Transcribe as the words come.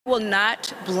will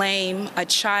not blame a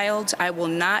child. I will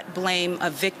not blame a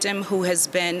victim who has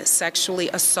been sexually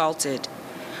assaulted.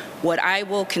 What I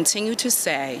will continue to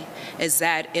say is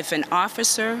that if an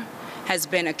officer has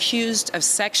been accused of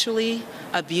sexually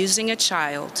abusing a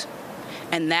child,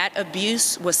 and that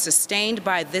abuse was sustained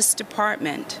by this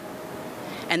department,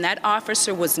 and that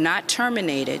officer was not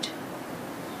terminated,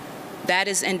 that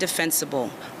is indefensible.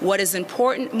 What is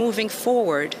important moving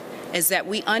forward is that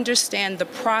we understand the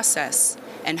process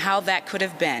and how that could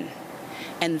have been.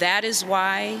 And that is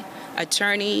why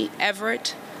Attorney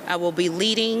Everett will be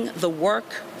leading the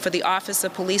work for the Office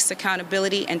of Police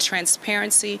Accountability and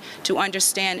Transparency to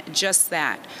understand just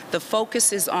that. The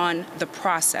focus is on the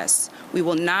process. We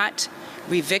will not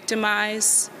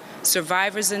re-victimize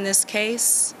survivors in this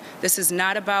case. This is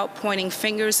not about pointing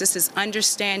fingers. This is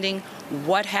understanding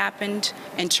what happened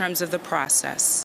in terms of the process.